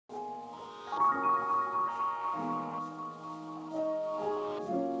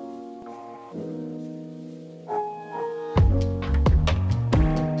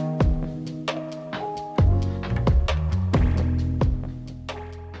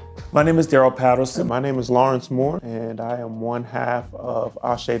My name is Darryl Patterson. My name is Lawrence Moore, and I am one half of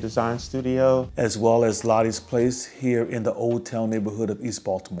Asé Design Studio, As well as Lottie's Place here in the Old Town neighborhood of East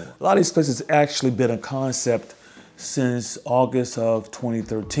Baltimore. Lottie's Place has actually been a concept since August of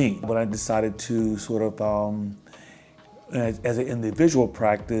 2013, when I decided to sort of, as an individual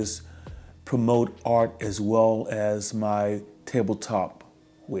practice, promote art as well as my tabletop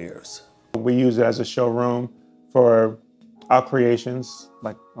wares. We use it as a showroom for our creations,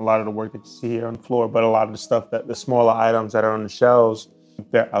 like a lot of the work that you see here on the floor, but a lot of the stuff, the smaller items that are on the shelves,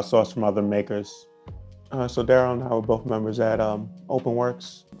 they're outsourced from other makers. So Darryl and I were both members at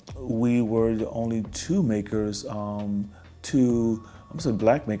OpenWorks. We were the only two makers, two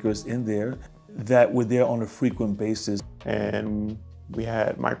black makers in there that were there on a frequent basis. And we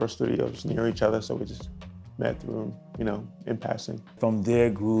had micro studios near each other, so we just met through, in passing. From there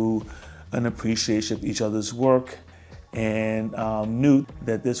grew an appreciation of each other's work, and knew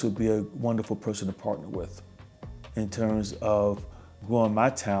that this would be a wonderful person to partner with in terms of growing my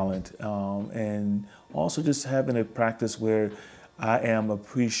talent, and also just having a practice where I am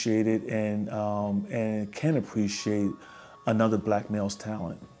appreciated and can appreciate another black male's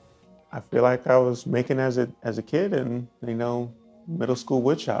talent. I feel like I was making as a kid in middle school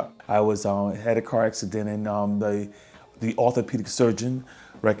woodshop. I was had a car accident, and the orthopedic surgeon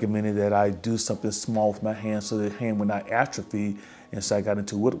recommended that I do something small with my hand so the hand would not atrophy, and so I got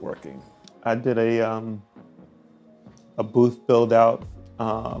into woodworking. I did a booth build out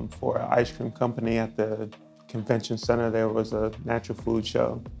for an ice cream company at the convention center. There was a natural food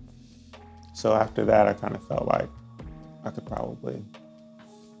show. So after that, I kind of felt like I could probably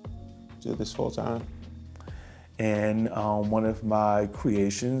do this full time. And one of my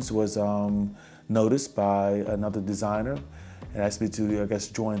creations was noticed by another designer and asked me to,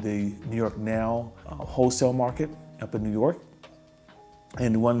 join the New York Now wholesale market up in New York.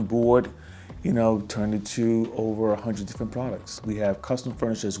 And one board, turned into over 100 different products. We have custom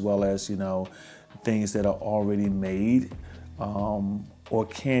furniture as well as, things that are already made or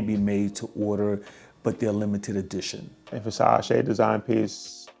can be made to order, but they're limited edition. If it's an Asé design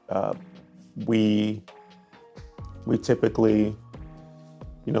piece, we typically,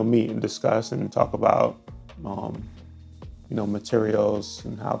 meet and discuss and talk about, materials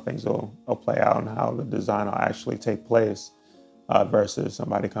and how things will play out and how the design will actually take place, versus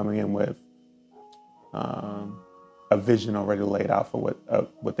somebody coming in with a vision already laid out for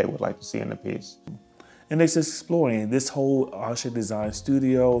what they would like to see in the piece. And it's just exploring this whole Asé Design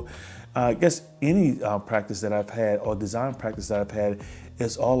Studio. I guess any practice that I've had or design practice that I've had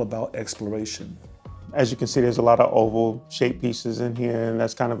is all about exploration. As you can see, there's a lot of oval shaped pieces in here, and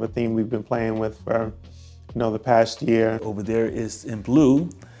that's kind of a theme we've been playing with for the past year. Over there is in blue,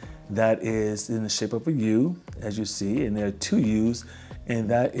 that is in the shape of a U, as you see, and there are two U's, and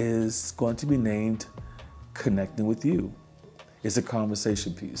that is going to be named Connecting with You. It's a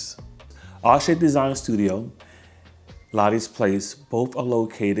conversation piece. Asé Design Studio, Lottie's Place, both are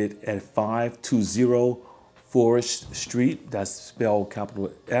located at 520 Forrest Street, that's spelled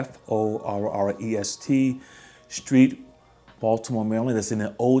capital Forrest Street, Baltimore, Maryland. That's in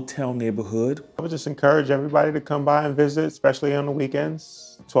the Old Town neighborhood. I would just encourage everybody to come by and visit, especially on the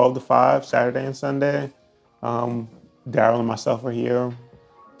weekends, 12 to 5, Saturday and Sunday. Darryl and myself are here,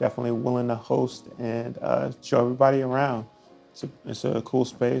 definitely willing to host and show everybody around. It's a cool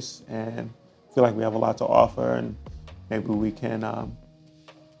space, and I feel like we have a lot to offer, and maybe we can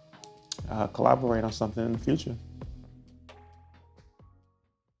collaborate on something in the future.